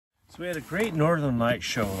we had a great Northern Lights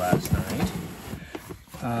show last night.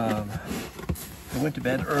 I went to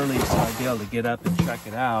bed early so I'd be able to get up and check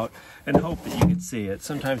it out and hope that you could see it.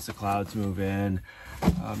 Sometimes the clouds move in.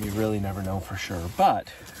 You really never know for sure,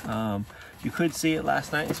 but you could see it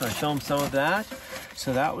last night, so I filmed some of that.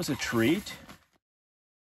 So that was a treat.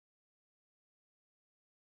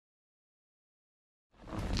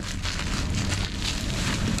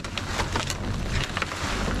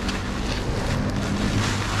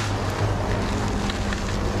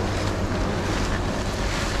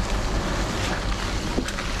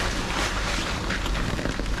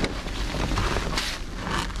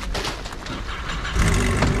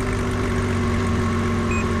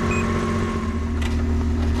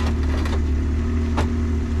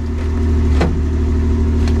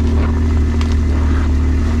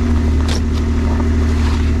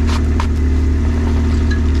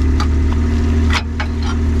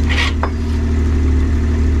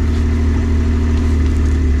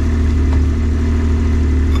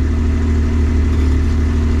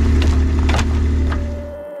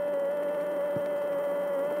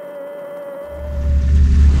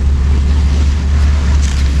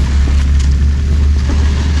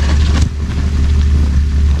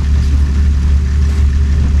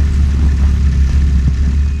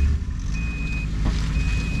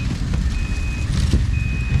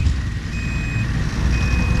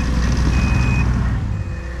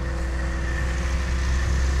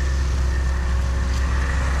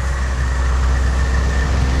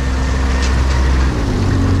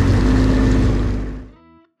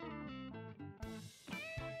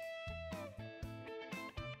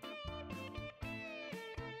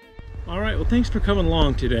 Alright, well thanks for coming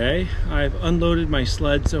along today. I've unloaded my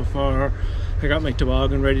sled so far. I got my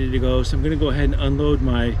toboggan ready to go, so I'm going to go ahead and unload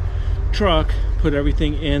my truck, put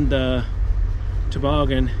everything in the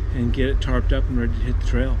toboggan, and get it tarped up and ready to hit the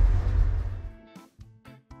trail.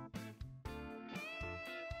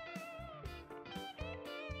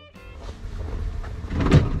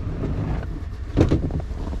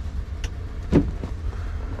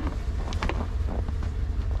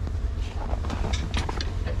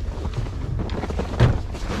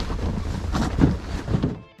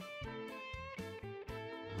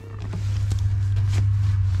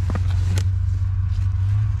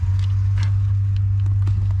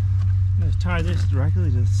 Tie this directly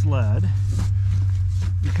to the sled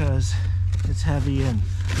because it's heavy and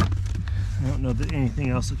I don't know that anything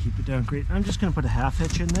else will keep it down great. I'm just going to put a half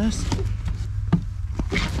hitch in this.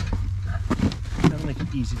 That'll make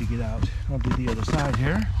it easy to get out. I'll do the other side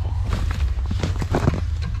here.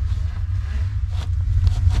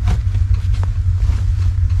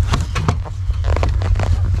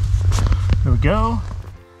 There we go.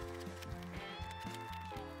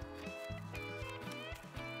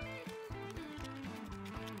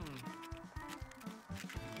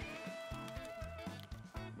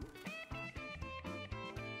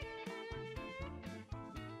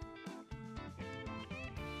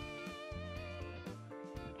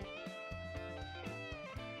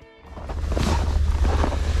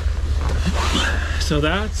 So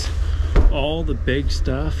that's all the big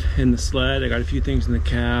stuff in the sled. I got a few things in the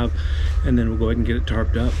cab, and then we'll go ahead and get it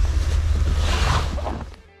tarped up.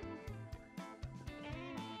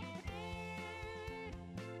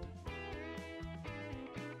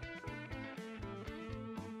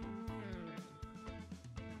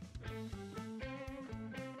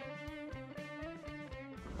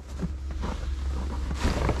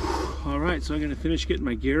 Alright, so I'm going to finish getting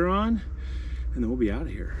my gear on, and then we'll be out of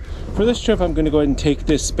here. For this trip, I'm going to go ahead and take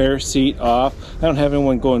this spare seat off. I don't have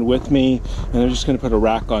anyone going with me, and I'm just going to put a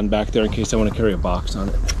rack on back there in case I want to carry a box on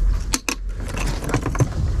it.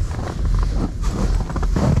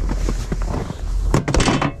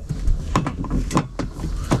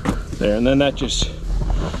 There, and then that just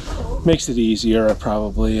makes it easier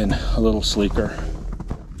probably and a little sleeker.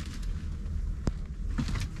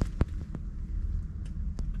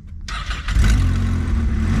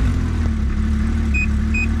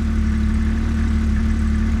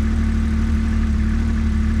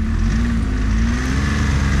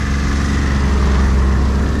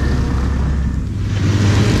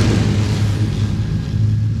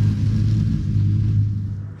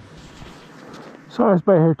 So I was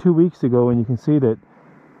by here 2 weeks ago, and you can see that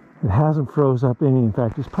it hasn't froze up any. In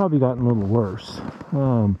fact, it's probably gotten a little worse.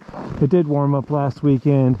 It did warm up last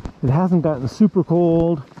weekend. It hasn't gotten super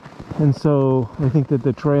cold, and so I think that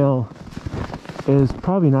the trail is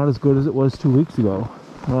probably not as good as it was 2 weeks ago.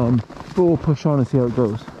 But we'll push on and see how it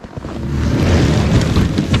goes.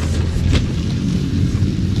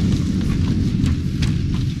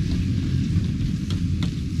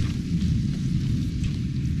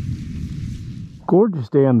 Gorgeous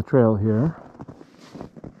day on the trail here.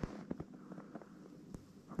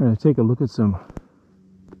 We're going to take a look at some.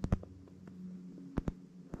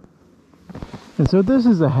 And so this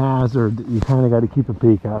is a hazard that you kind of got to keep a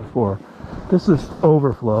peek out for. This is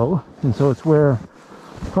overflow, and so it's where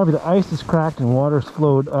probably the ice is cracked and water's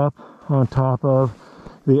flowed up on top of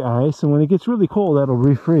the ice, and when it gets really cold that'll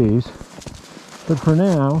refreeze. But for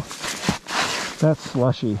now, that's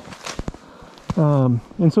slushy.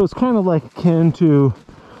 And so it's kind of like akin to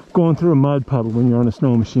going through a mud puddle when you're on a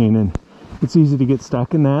snow machine, and it's easy to get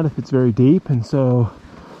stuck in that if it's very deep, and so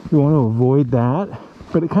we want to avoid that.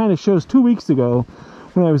 But it kind of shows 2 weeks ago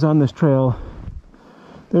when I was on this trail,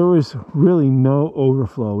 there was really no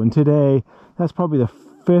overflow, and today that's probably the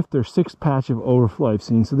 5th or 6th patch of overflow I've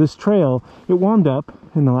seen. So this trail, it warmed up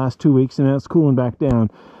in the last 2 weeks and now it's cooling back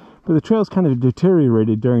down, but the trail's kind of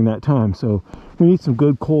deteriorated during that time, so we need some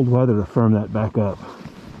good cold weather to firm that back up.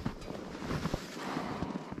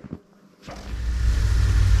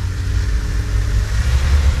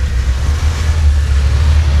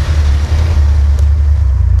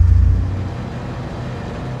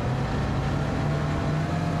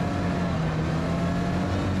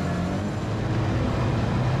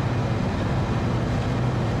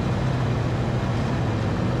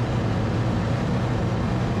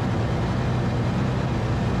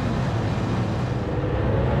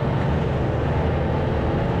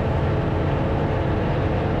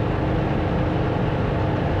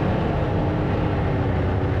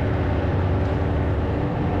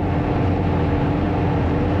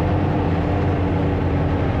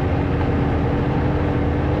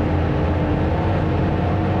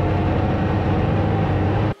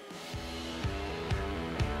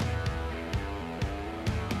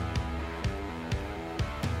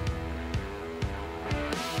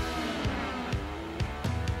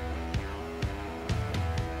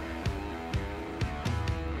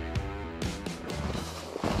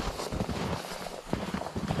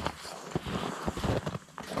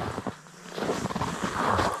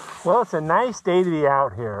 Well, it's a nice day to be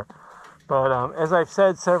out here, but as I've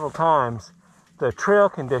said several times, the trail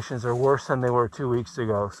conditions are worse than they were 2 weeks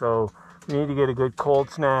ago, so we need to get a good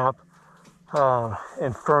cold snap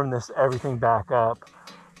and firm everything back up.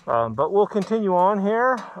 But we'll continue on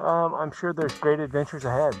here. I'm sure there's great adventures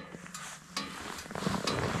ahead.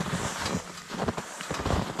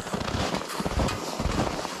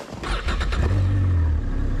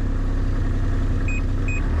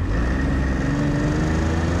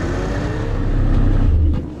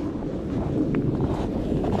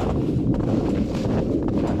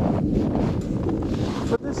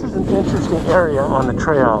 Area on the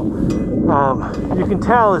trail. You can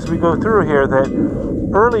tell as we go through here that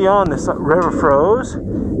early on this river froze,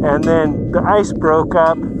 and then the ice broke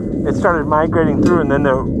up, it started migrating through, and then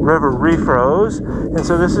the river refroze, and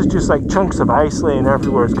so this is just like chunks of ice laying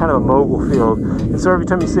everywhere. It's kind of a mogul field, and so every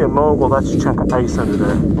time you see a mogul, that's a chunk of ice under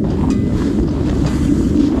there.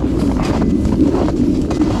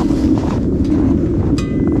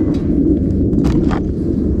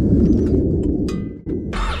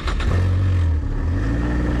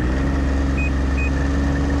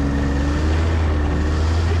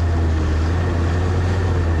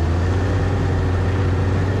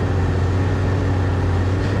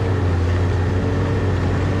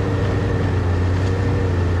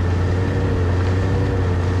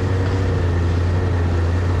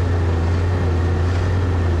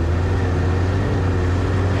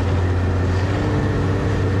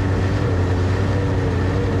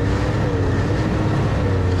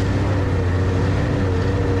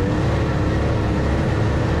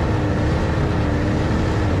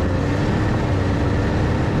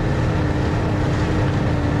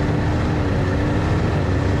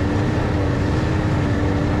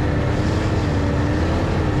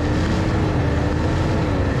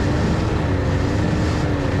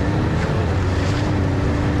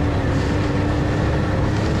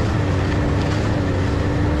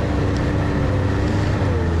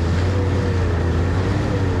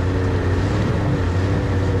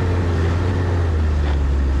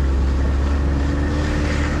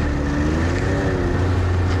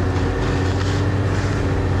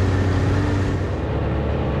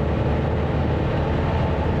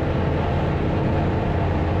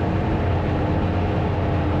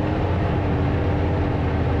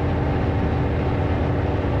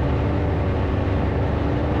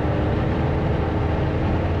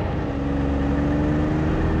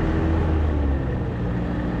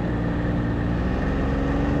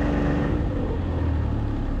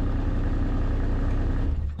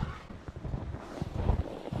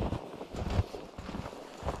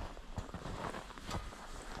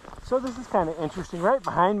 So this is kind of interesting. Right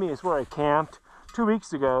behind me is where I camped 2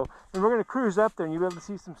 weeks ago, and we're going to cruise up there and you'll be able to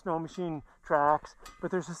see some snow machine tracks, but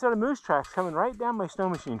there's a set of moose tracks coming right down my snow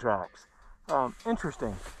machine tracks.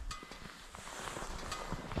 Interesting.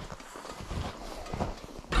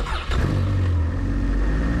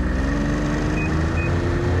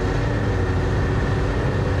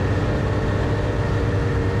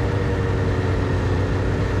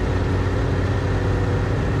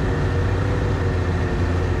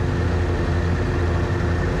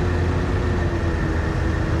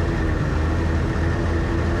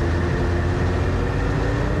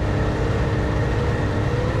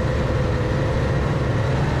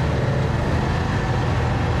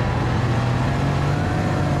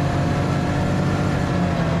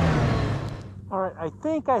 I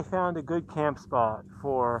think I found a good camp spot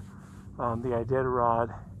for the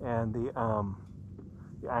Iditarod and the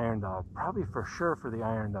Irondog. Probably for sure for the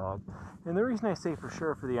Irondog. And the reason I say for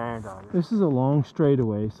sure for the Irondog, this is a long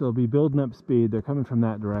straightaway, so they'll be building up speed. They're coming from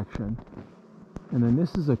that direction. And then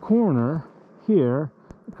this is a corner here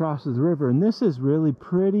across the river, and this is really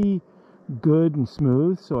pretty good and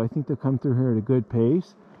smooth, so I think they'll come through here at a good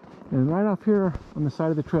pace. And right off here on the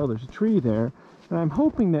side of the trail, there's a tree there, and I'm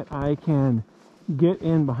hoping that I can get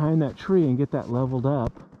in behind that tree and get that leveled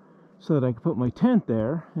up so that I can put my tent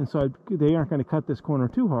there. And so they aren't going to cut this corner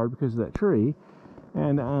too hard because of that tree,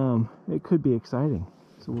 and it could be exciting,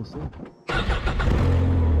 so we'll see.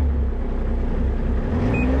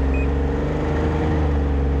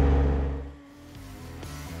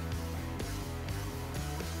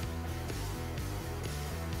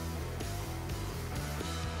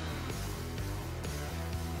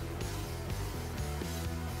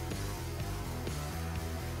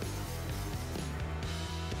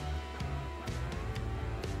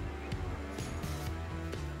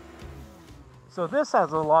 So this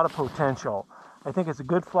has a lot of potential. I think it's a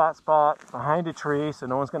good flat spot behind a tree, so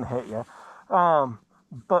no one's going to hit you.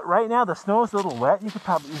 But right now the snow is a little wet. You could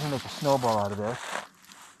probably even make a snowball out of this.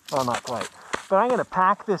 Well, not quite. But I'm going to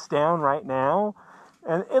pack this down right now,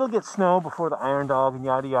 and it'll get snow before the Irondog and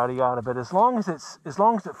yada yada yada. But as long as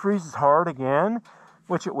it freezes hard again,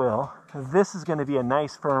 which it will, this is going to be a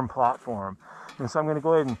nice firm platform. And so I'm going to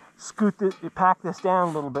go ahead and pack this down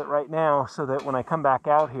a little bit right now, so that when I come back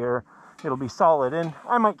out here, it'll be solid, and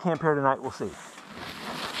I might camp here tonight, we'll see.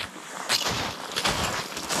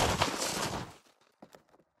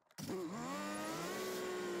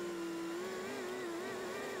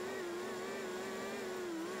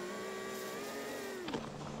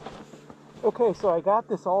 Okay, so I got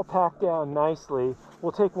this all packed down nicely.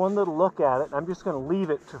 We'll take one little look at it, and I'm just going to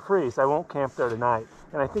leave it to freeze. I won't camp there tonight,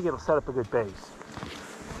 and I think it'll set up a good base.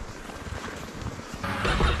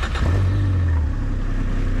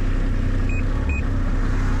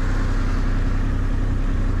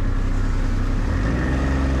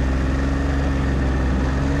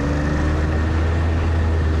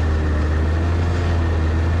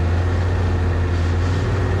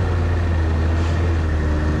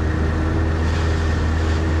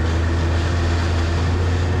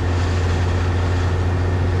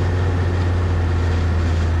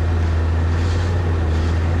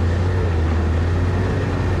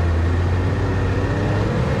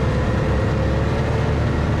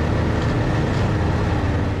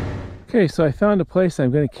 Okay, so I found a place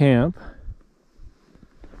I'm going to camp,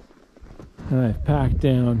 and I've packed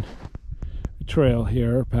down a trail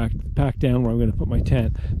here, packed down where I'm going to put my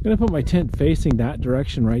tent. I'm going to put my tent facing that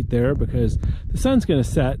direction right there because the sun's going to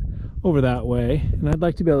set over that way, and I'd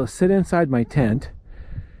like to be able to sit inside my tent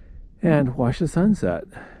and watch the sunset.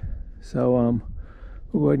 So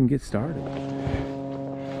we'll go ahead and get started.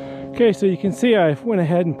 Okay, so you can see I went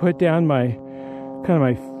ahead and put down my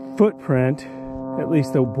my footprint. At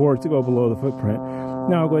least the boards that go below the footprint.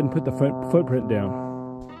 Now I'll go ahead and put the footprint down.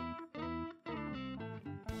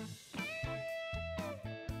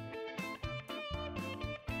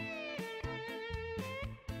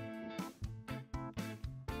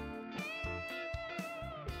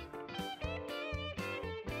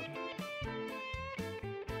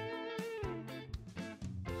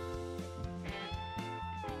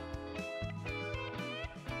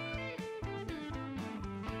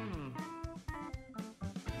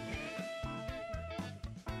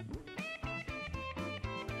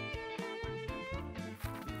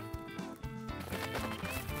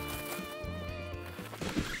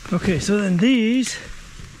 Okay, so then these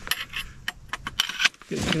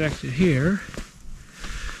get connected here,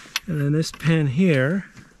 and then this pin here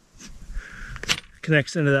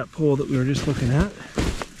connects into that pole that we were just looking at.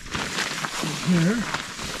 Here.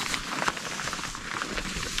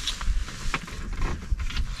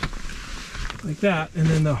 like that, and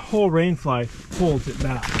then the whole rain fly holds it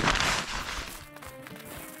back.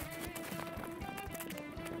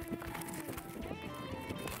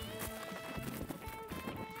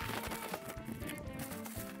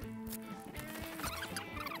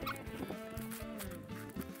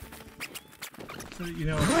 So that you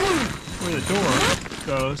know where the door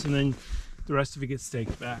goes, and then the rest of it gets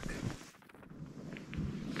staked back.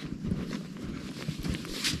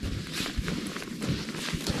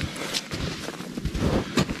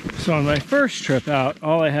 So on my first trip out,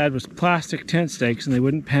 all I had was plastic tent stakes, and they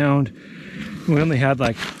wouldn't pound. We only had,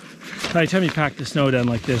 like, by the time you pack the snow down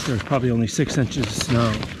like this, there's probably only 6 inches of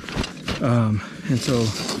snow.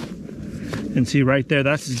 And see right there,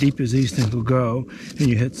 that's as deep as these things will go, and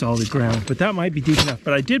you hit solid ground. But that might be deep enough.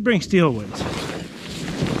 But I did bring steel woods.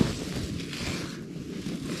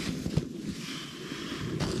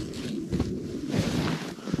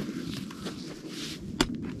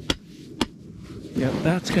 Yep,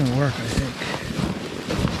 that's gonna work, I think.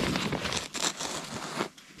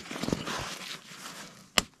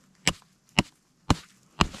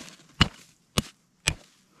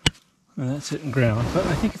 And that's hitting ground, but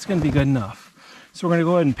I think it's gonna be good enough. So we're gonna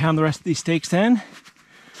go ahead and pound the rest of these stakes in,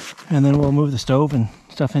 and then we'll move the stove and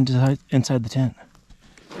stuff inside the tent.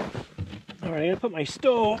 All right, I'm gonna put my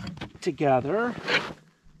stove together,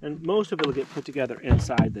 and most of it will get put together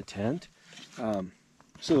inside the tent.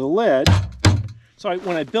 So the lid,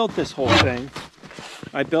 when I built this whole thing,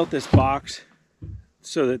 I built this box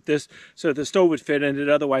so that the stove would fit in it.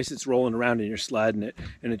 Otherwise, it's rolling around in your sled,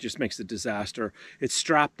 and it just makes a disaster. It's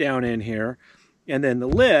strapped down in here, and then the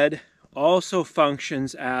lid also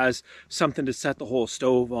functions as something to set the whole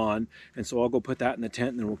stove on. And so I'll go put that in the tent,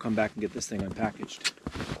 and then we'll come back and get this thing unpackaged.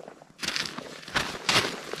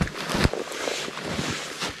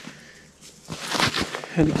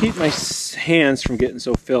 And to keep my hands from getting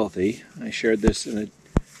so filthy, I shared this in a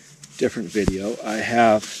different video.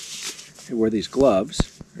 I wear these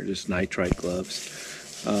gloves. They're just nitrite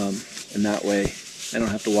gloves. And that way I don't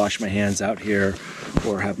have to wash my hands out here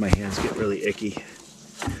or have my hands get really icky.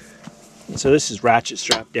 And so this is ratchet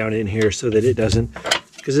strapped down in here so that it doesn't,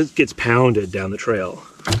 because it gets pounded down the trail.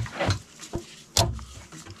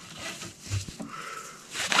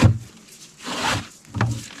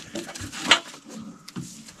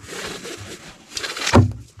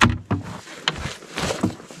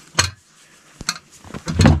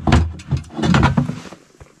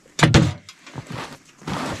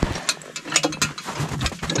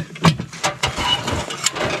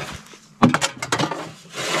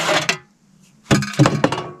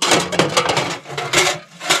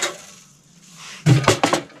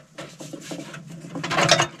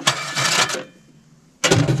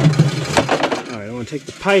 Take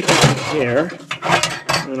the pipe out of here,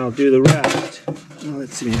 and I'll do the rest. Well,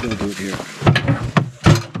 let's see, maybe I'll do it here.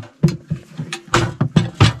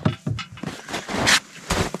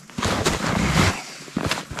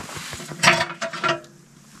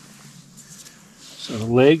 So the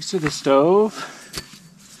legs of the stove,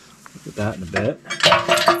 look at that in a bit.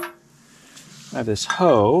 I have this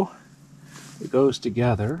hoe that goes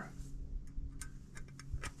together.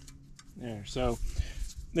 There, so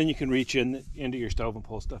then you can reach into your stove and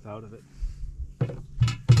pull stuff out of it. And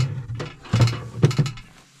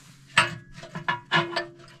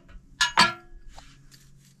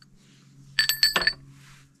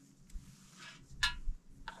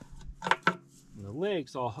the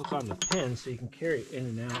legs all hook on the pin so you can carry it in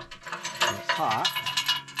and out when it's hot.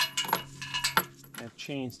 I have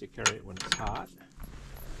chains to carry it when it's hot.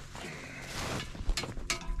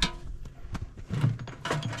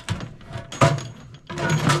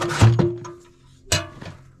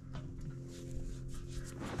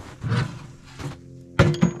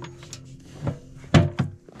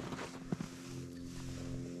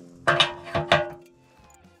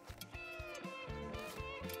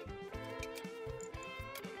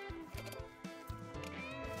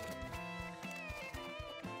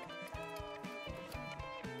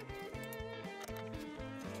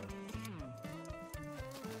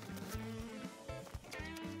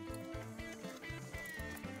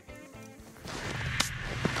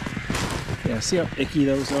 Yeah, see how icky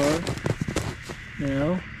those are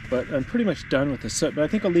now? But I'm pretty much done with this. But I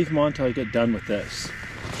think I'll leave them on until I get done with this.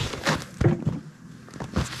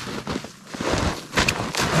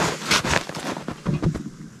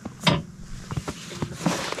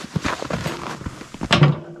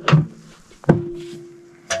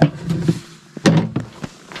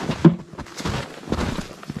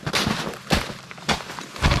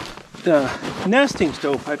 The nesting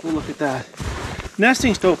stovepipe, we'll look at that.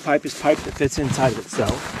 Nesting stovepipe is pipe that fits inside of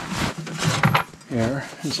itself. Here,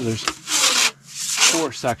 and so there's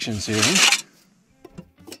lower sections here.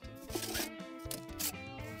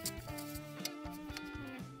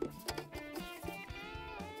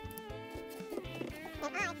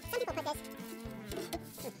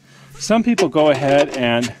 Some people go ahead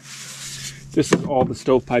and this is all the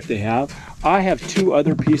stovepipe they have. I have 2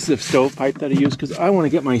 other pieces of stovepipe that I use because I want to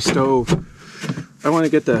get my stove, I want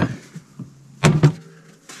to get the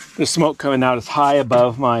smoke coming out as high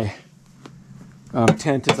above my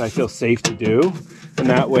tent as I feel safe to do. And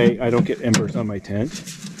that way I don't get embers on my tent.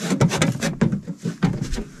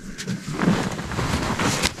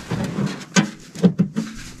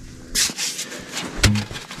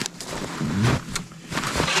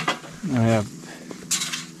 I have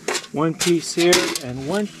 1 piece here and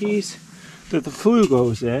 1 piece that the flue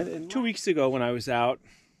goes in. And 2 weeks ago when I was out,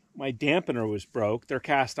 my dampener was broke. They're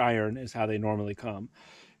cast iron is how they normally come.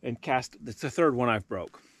 And it's the 3rd one I've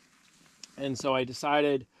broke. And so I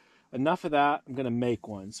decided enough of that, I'm going to make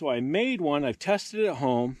one. So I made one. I've tested it at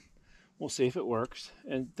home. We'll see if it works.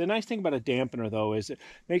 And the nice thing about a dampener though is it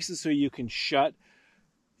makes it so you can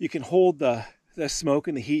hold the smoke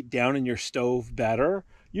and the heat down in your stove better.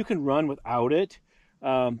 You can run without it,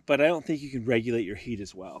 but I don't think you can regulate your heat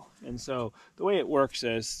as well. And so the way it works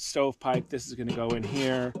is stovepipe, this is going to go in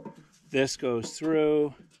here, this goes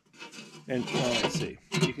through, and let's see,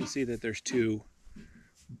 you can see that there's 2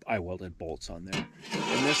 I welded bolts on there.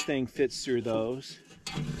 And this thing fits through those.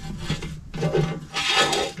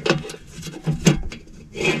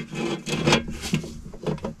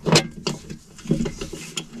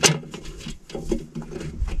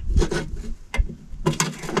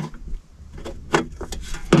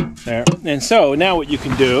 There. And so now what you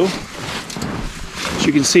can do is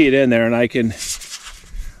you can see it in there, and I can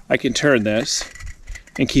turn this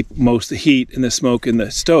and keep most of the heat and the smoke in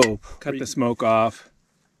the stove. Cut the smoke off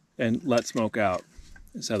and let smoke out.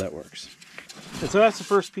 That's how that works. And so that's the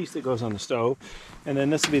first piece that goes on the stove. And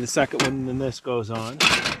then this will be the second one, and then this goes on.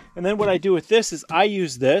 And then what I do with this is I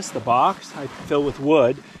use this, the box, I fill with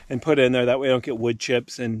wood and put it in there. That way I don't get wood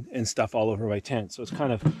chips and stuff all over my tent. So it's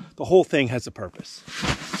kind of, the whole thing has a purpose.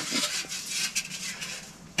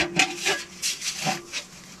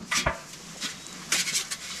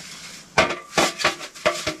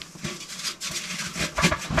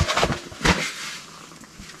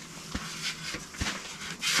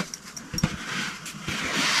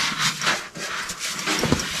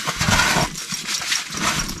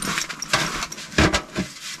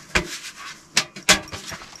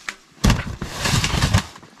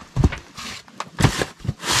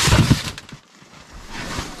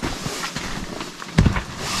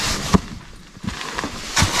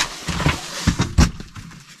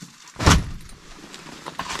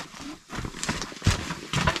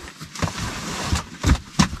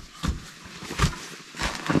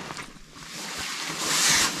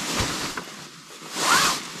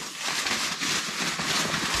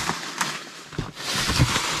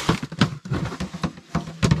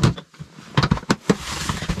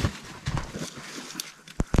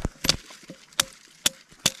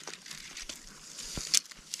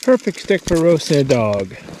 Perfect stick for roasting a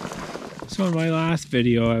dog. So in my last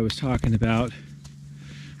video I was talking about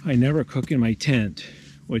I never cook in my tent,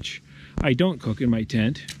 which I don't cook in my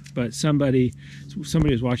tent, but somebody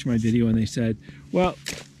was watching my video and they said, well,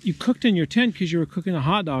 you cooked in your tent because you were cooking a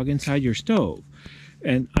hot dog inside your stove.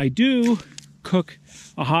 And I do cook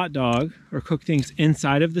a hot dog or cook things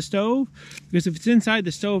inside of the stove, because if it's inside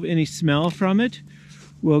the stove, any smell from it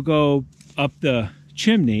will go up the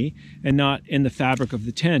chimney and not in the fabric of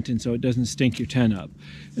the tent, and so it doesn't stink your tent up.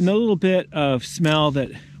 And the little bit of smell that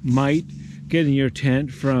might get in your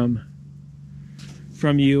tent from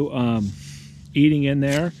you eating in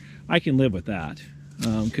there, I can live with that,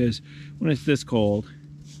 because when it's this cold,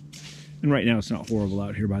 and right now it's not horrible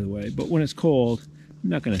out here by the way, but when it's cold I'm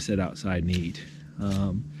not going to sit outside and eat.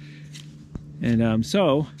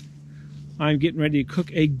 So I'm getting ready to cook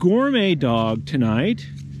a gourmet dog tonight.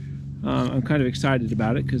 I'm kind of excited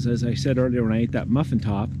about it because, as I said earlier when I ate that muffin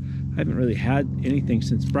top, I haven't really had anything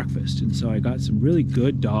since breakfast, and so I got some really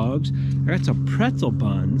good dogs. I got some pretzel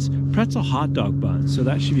hot dog buns, so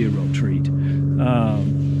that should be a real treat.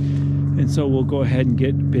 And so we'll go ahead and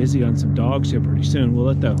get busy on some dogs here pretty soon. We'll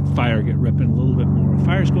let the fire get ripping a little bit more. The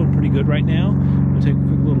fire's going pretty good right now. We'll take a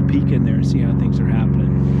quick little peek in there and see how things are happening.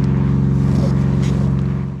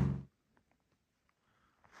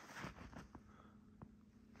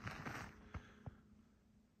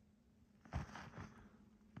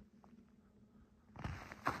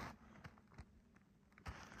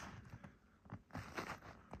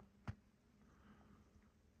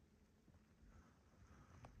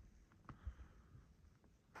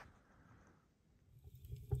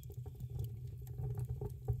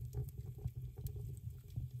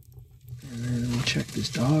 check this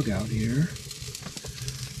dog out here.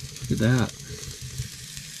 Look at that.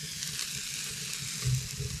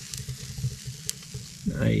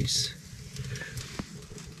 Nice.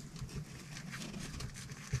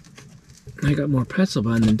 I got more pretzel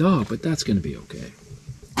bun than dog, but that's going to be okay.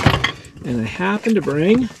 And I happen to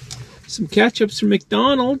bring some ketchups from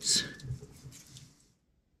McDonald's.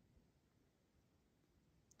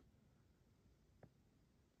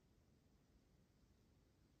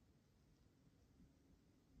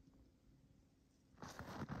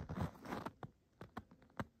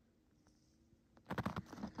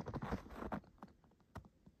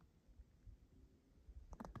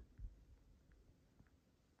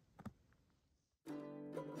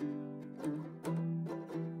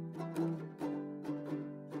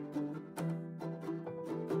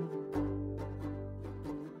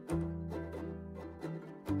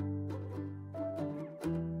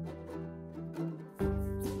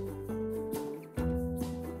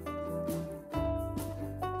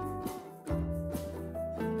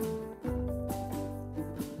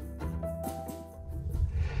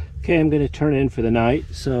 Okay, I'm going to turn in for the night,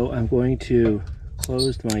 so I'm going to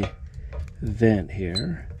close my vent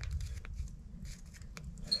here.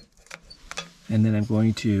 And then I'm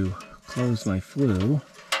going to close my flue.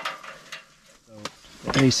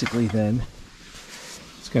 So basically then,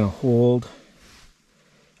 it's going to hold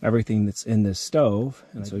everything that's in this stove,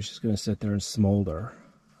 and so it's just going to sit there and smolder.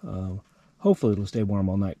 Hopefully it'll stay warm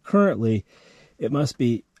all night. Currently, it must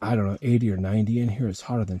be, I don't know, 80 or 90 in here. It's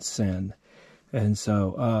hotter than sin. And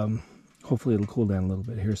so hopefully it'll cool down a little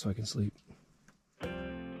bit here so I can sleep.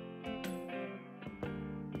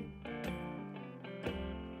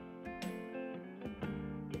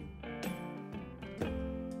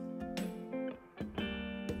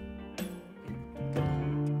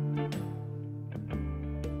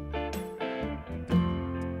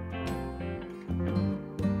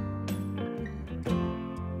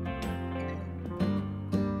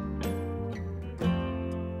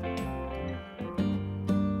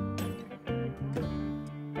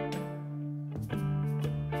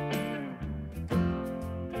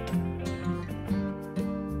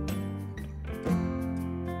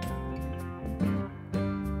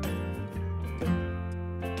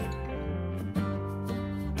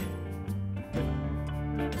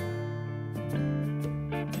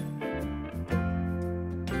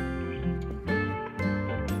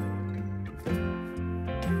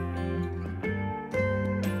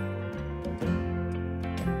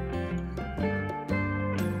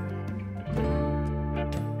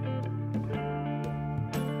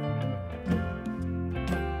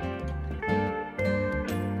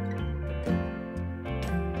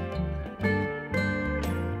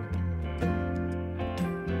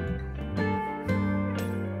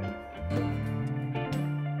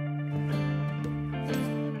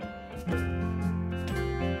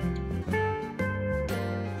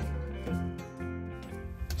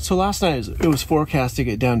 So last night it was forecast to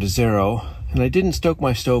get down to 0, and I didn't stoke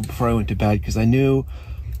my stove before I went to bed because I knew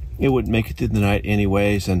it wouldn't make it through the night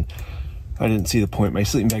anyways, and I didn't see the point. My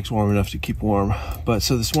sleeping bag's warm enough to keep warm. But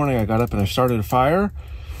so this morning I got up and I started a fire,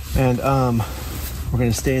 and we're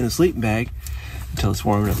going to stay in the sleeping bag until it's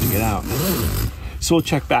warm enough to get out. So we'll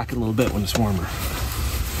check back in a little bit when it's warmer.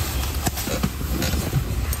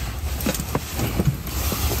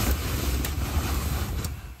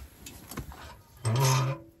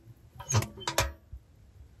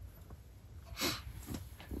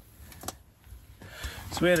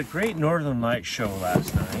 So we had a great Northern Lights show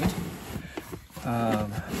last night. I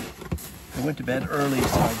went to bed early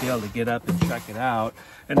so I'd be able to get up and check it out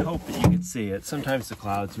and hope that you could see it. Sometimes the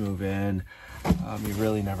clouds move in. You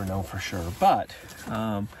really never know for sure. But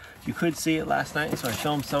you could see it last night, so I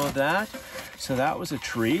filmed some of that. So that was a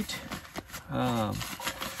treat.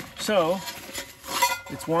 So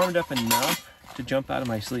it's warmed up enough to jump out of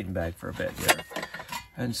my sleeping bag for a bit here.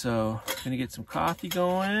 And so I'm gonna get some coffee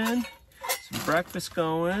going, some breakfast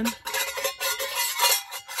going.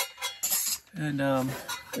 And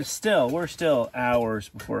we're still hours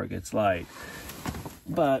before it gets light.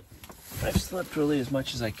 But I've slept really as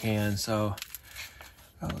much as I can, so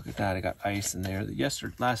oh, look at that, I got ice in there.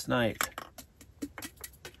 Last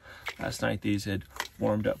night these had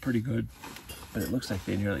warmed up pretty good, but it looks like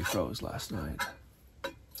they nearly froze last night.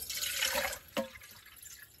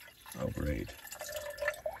 Oh, great.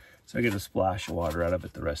 So I get a splash of water out of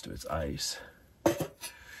it, the rest of it's ice.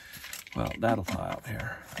 Well, that'll thaw out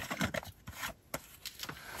here.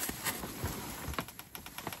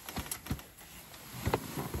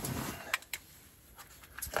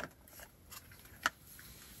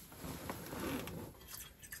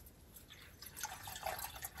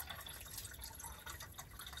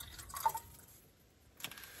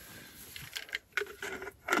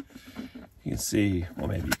 see, well,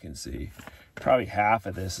 maybe you can see, probably half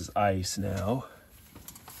of this is ice now.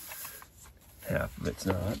 Half of it's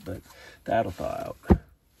not, but that'll thaw out.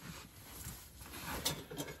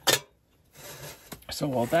 So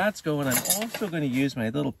while that's going, I'm also going to use my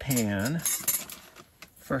little pan.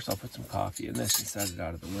 First, I'll put some coffee in this and set it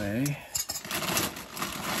out of the way.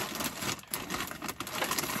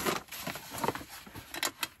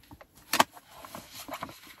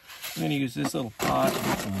 I'm going to use this little pot and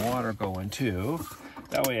get some water going too.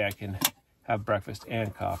 That way I can have breakfast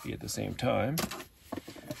and coffee at the same time.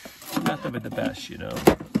 Nothing but the best, you know.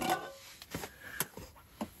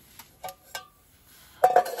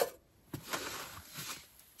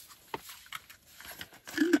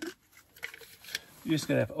 You're just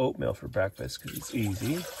going to have oatmeal for breakfast because it's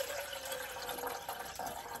easy.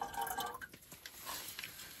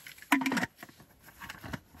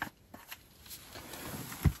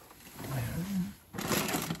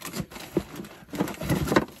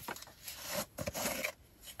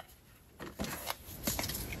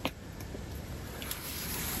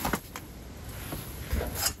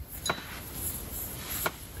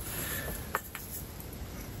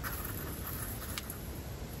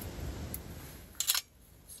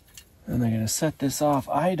 And they're going to set this off.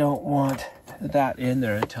 I don't want that in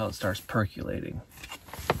there until it starts percolating.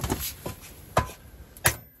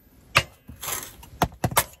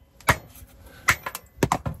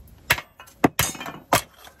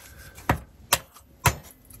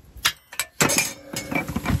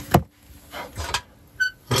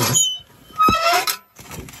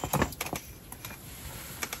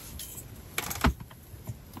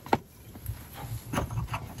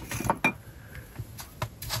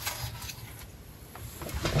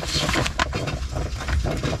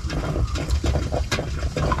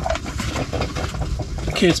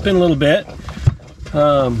 Okay, it's been a little bit.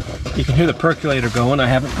 You can hear the percolator going. I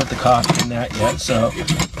haven't put the coffee in that yet, so I'm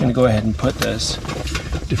going to go ahead and put this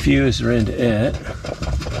diffuser into it.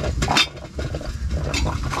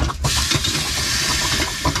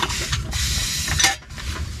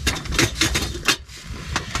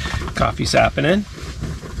 Coffee's happening.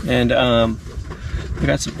 And I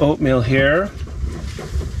got some oatmeal here.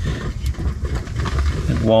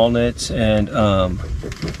 And walnuts and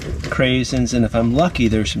craisins, and if I'm lucky,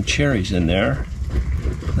 there's some cherries in there.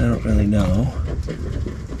 I don't really know.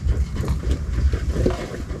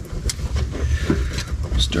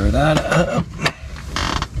 Stir that up.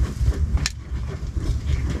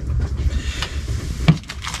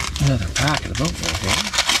 Another packet of oatmeal here.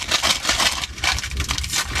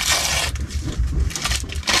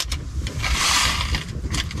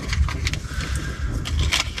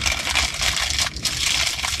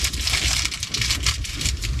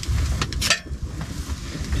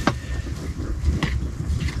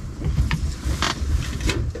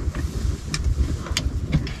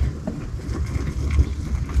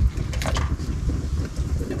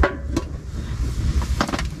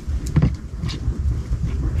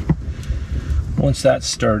 Once that's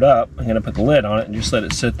stirred up, I'm going to put the lid on it and just let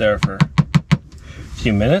it sit there for a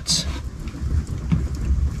few minutes.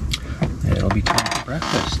 And it'll be time for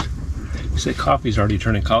breakfast. You see, coffee's already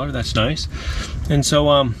turning color. That's nice. And so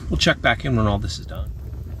we'll check back in when all this is done.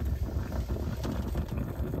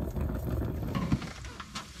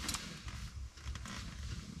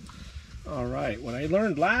 All right, what I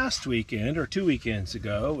learned last weekend, or 2 weekends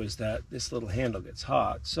ago, is that this little handle gets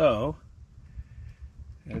hot. So,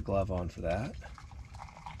 I got a glove on for that.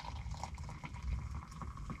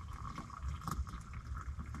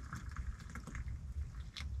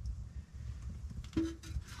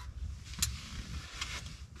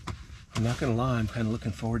 I'm not gonna lie, I'm kind of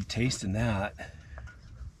looking forward to tasting that.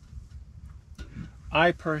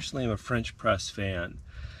 I personally am a French press fan,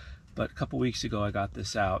 but a couple weeks ago I got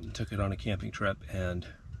this out and took it on a camping trip, and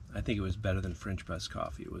I think it was better than French press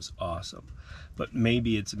coffee. It was awesome. But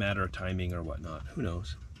maybe it's a matter of timing or whatnot. Who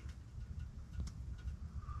knows?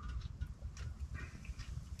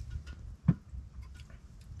 I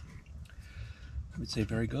would say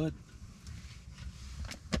very good.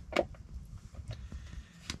 I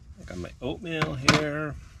got my oatmeal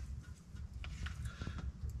here.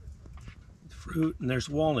 Fruit, and there's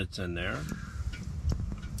walnuts in there.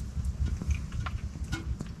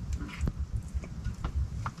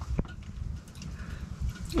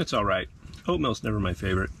 It's all right. Oatmeal's never my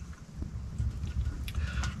favorite.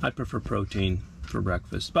 I prefer protein for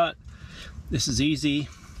breakfast, but this is easy,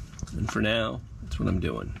 and for now, that's what I'm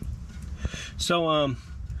doing. So,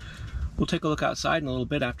 we'll take a look outside in a little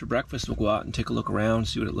bit after breakfast. We'll go out and take a look around,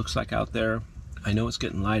 see what it looks like out there. I know it's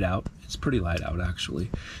getting light out. It's pretty light out, actually.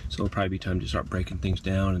 So it'll probably be time to start breaking things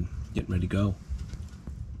down and getting ready to go.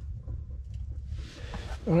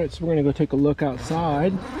 All right, so we're gonna go take a look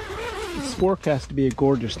outside. It's forecast to be a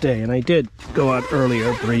gorgeous day, and I did go out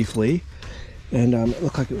earlier briefly, and it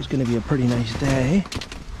looked like it was gonna be a pretty nice day.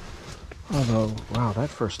 Although, wow, that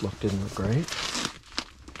first look didn't look great.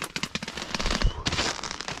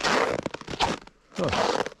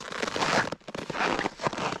 Oh.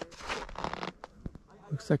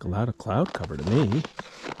 Looks like a lot of cloud cover to me.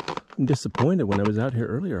 I'm disappointed. When I was out here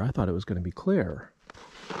earlier, I thought it was going to be clear.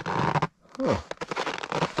 Oh.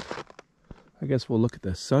 I guess we'll look at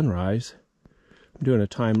the sunrise. I'm doing a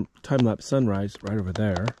time-lapse sunrise right over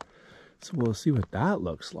there. So we'll see what that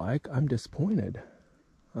looks like. I'm disappointed.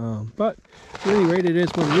 But at any rate, it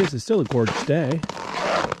is what it is. It's still a gorgeous day.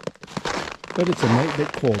 But it's a night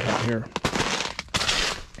bit cold out here.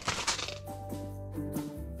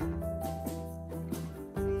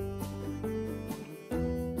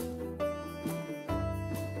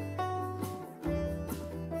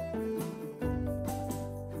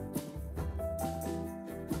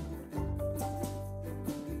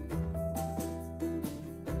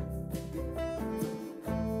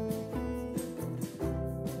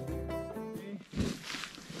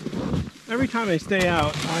 Every time I stay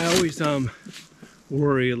out, I always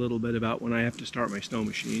worry a little bit about when I have to start my snow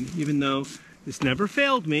machine, even though it's never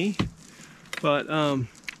failed me. But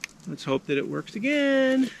let's hope that it works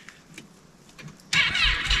again.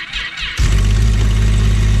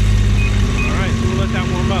 Alright, so we'll let that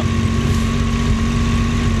warm up.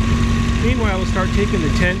 Meanwhile, we'll start taking the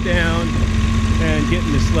tent down and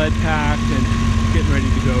getting the sled packed and getting ready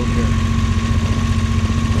to go here.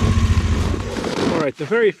 Alright, the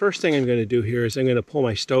very first thing I'm going to do here is I'm going to pull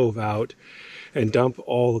my stove out and dump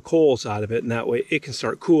all the coals out of it, and that way it can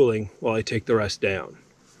start cooling while I take the rest down.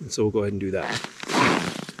 And so we'll go ahead and do that.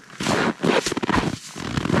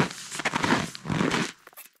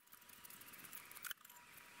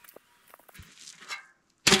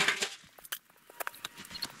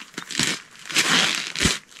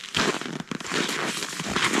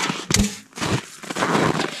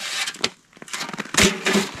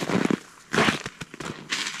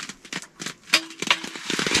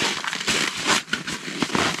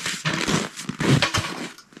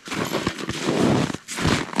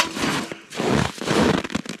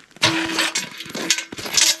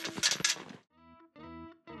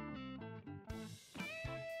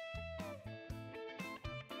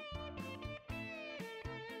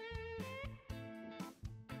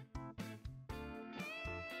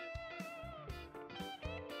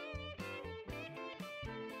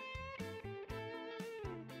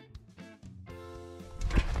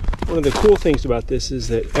 One of the cool things about this is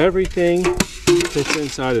that everything fits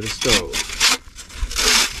inside of the stove.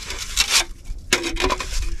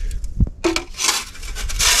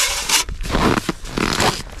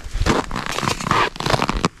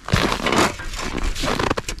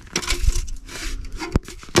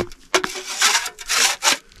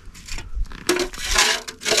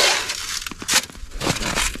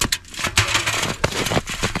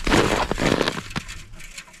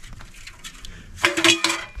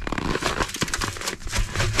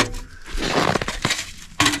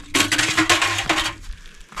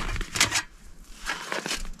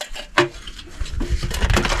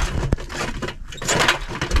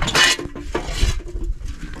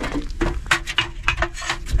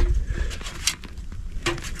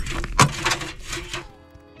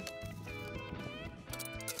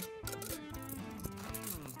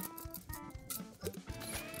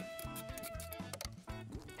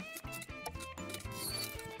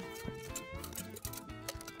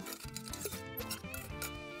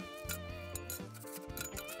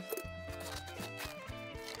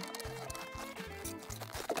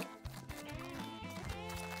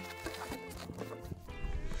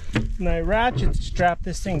 And I ratchet strap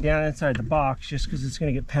this thing down inside the box just because it's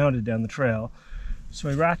going to get pounded down the trail. So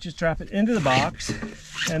I ratchet strap it into the box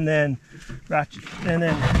and then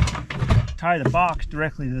tie the box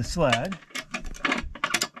directly to the sled.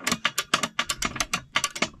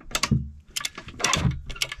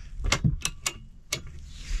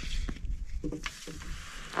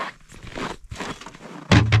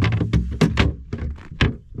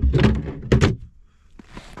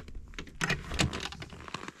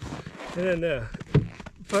 And then the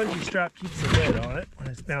bungee strap keeps the lid on it when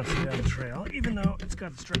it's bouncing down the trail, even though it's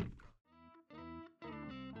got a strap.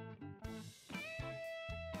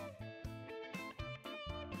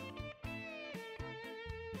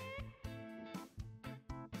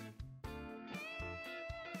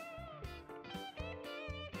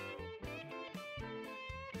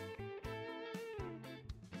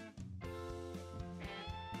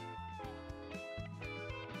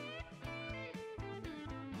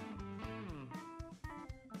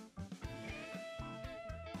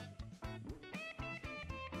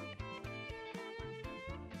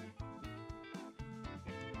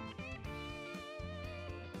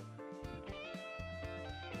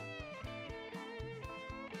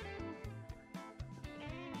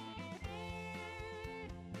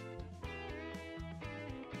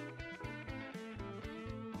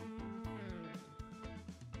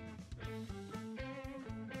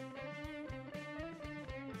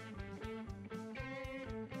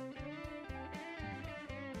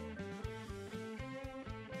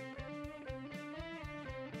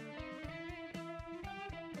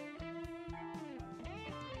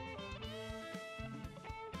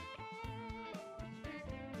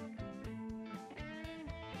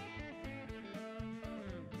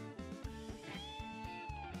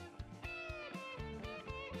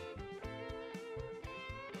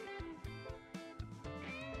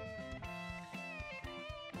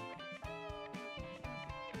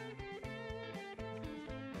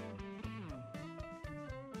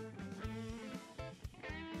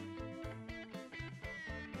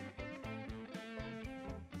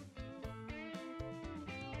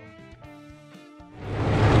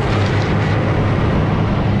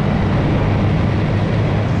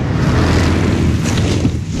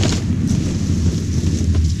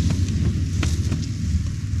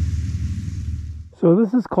 So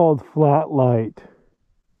this is called flat light.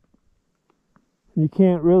 You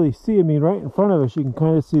can't really see, I mean, right in front of us you can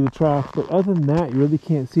kind of see the tracks, but other than that you really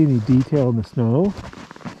can't see any detail in the snow.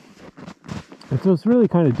 And so it's really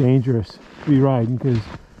kind of dangerous to be riding because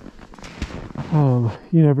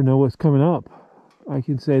you never know what's coming up. I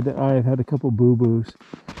can say that I have had a couple boo-boos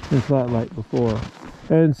in flat light before.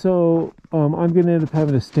 And so I'm going to end up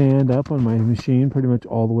having to stand up on my machine pretty much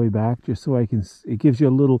all the way back just so I can, it gives you a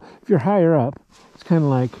little, if you're higher up, it's kind of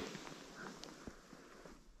like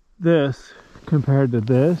this compared to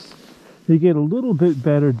this. You get a little bit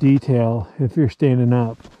better detail if you're standing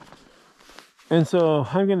up. And so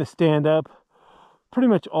I'm going to stand up pretty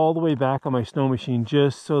much all the way back on my snow machine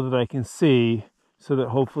just so that I can see, so that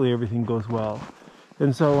hopefully everything goes well.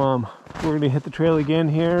 And so we're going to hit the trail again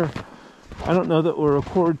here. I don't know that we'll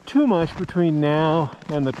record too much between now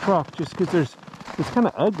and the truck just because it's kind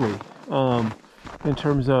of ugly in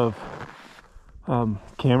terms of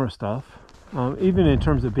camera stuff. Even in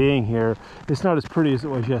terms of being here, it's not as pretty as it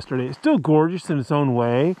was yesterday. It's still gorgeous in its own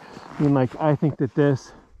way. I mean, like, I think that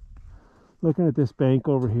this, looking at this bank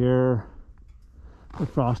over here, the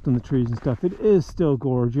frost on the trees and stuff, it is still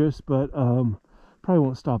gorgeous, but probably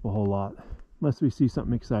won't stop a whole lot unless we see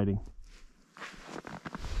something exciting.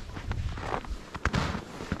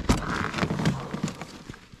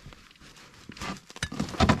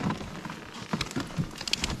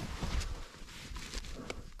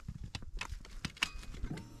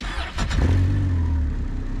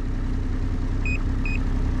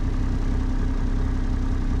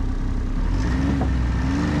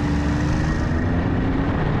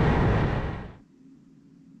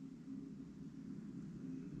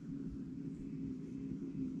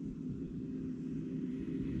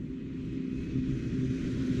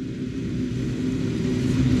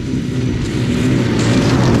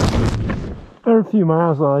 Every few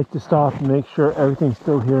miles I like to stop and make sure everything's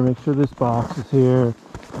still here, make sure this box is here,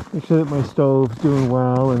 make sure that my stove's doing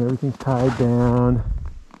well and everything's tied down.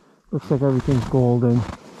 Looks like everything's golden.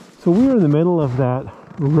 So we were in the middle of that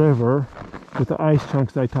river with the ice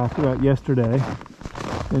chunks I talked about yesterday,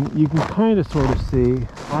 and you can kind of sort of see,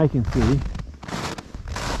 I can see,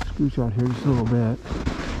 scooch out here just a little bit,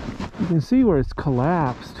 you can see where it's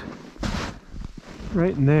collapsed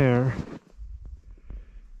right in there.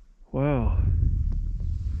 Wow.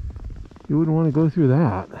 You wouldn't want to go through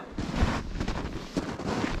that.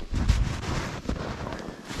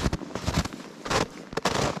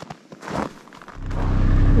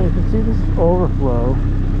 And you can see this is overflow.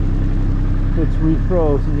 It's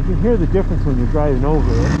refroze, and you can hear the difference when you're driving over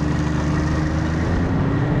it.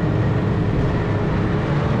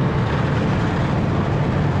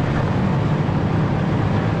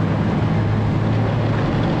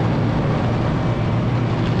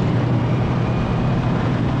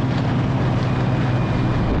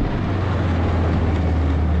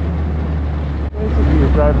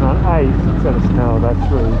 Driving on ice instead of snow,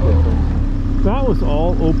 that's really different. That was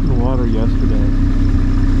all open water yesterday.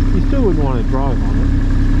 You still wouldn't want to drive on it.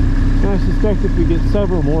 And I suspect if we get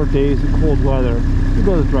several more days of cold weather, you'll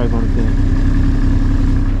be able to drive on it then.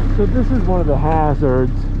 So this is one of the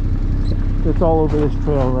hazards that's all over this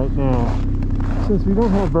trail right now. Since we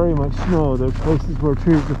don't have very much snow, there are places where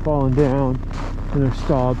trees are falling down and there's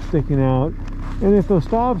stobs sticking out. And if those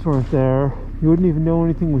stobs weren't there, you wouldn't even know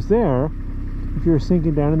anything was there. If you were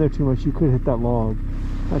sinking down in there too much, you could hit that log.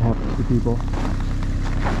 That happens to people.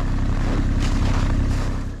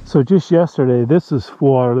 So just yesterday, this is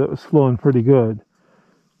water that was flowing pretty good.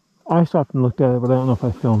 I stopped and looked at it, but I don't know if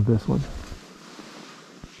I filmed this one.